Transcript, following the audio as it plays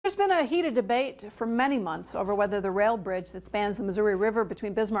There's been a heated debate for many months over whether the rail bridge that spans the Missouri River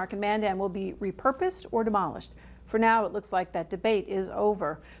between Bismarck and Mandan will be repurposed or demolished. For now, it looks like that debate is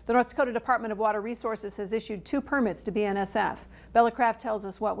over. The North Dakota Department of Water Resources has issued 2 permits to BNSF. Bella Craft tells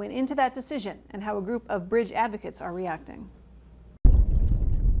us what went into that decision and how a group of bridge advocates are reacting.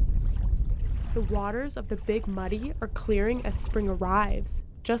 The waters of the Big Muddy are clearing as spring arrives,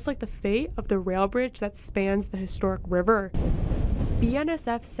 just like the fate of the rail bridge that spans the historic river.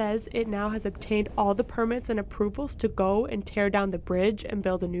 BNSF says it now has obtained all the permits and approvals to go and tear down the bridge and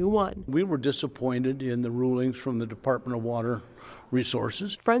build a new one. We were disappointed in the rulings from the Department of Water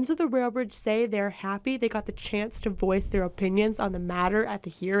Resources. Friends of the rail bridge say they're happy they got the chance to voice their opinions on the matter at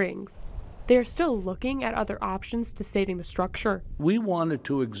the hearings. They are still looking at other options to saving the structure. We wanted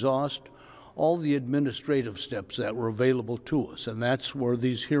to exhaust all the administrative steps that were available to us, and that's where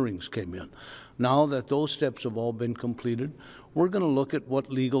these hearings came in. Now that those steps have all been completed, we're going to look at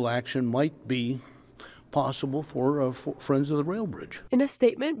what legal action might be possible for Friends of the Rail Bridge. In a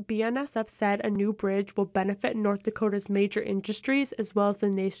statement, BNSF said a new bridge will benefit North Dakota's major industries as well as the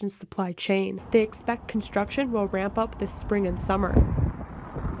nation's supply chain. They expect construction will ramp up this spring and summer.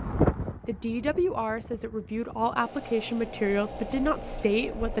 The DWR says it reviewed all application materials but did not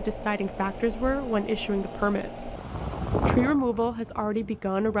state what the deciding factors were when issuing the permits. Tree removal has already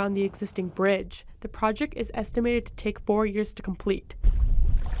begun around the existing bridge. The project is estimated to take 4 years to complete.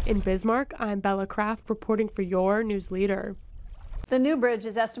 In Bismarck, I'm Bella Craft reporting for your News Leader. The new bridge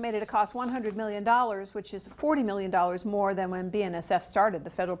is estimated to cost $100 million, which is $40 million more than when BNSF started the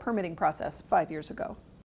federal permitting process 5 years ago.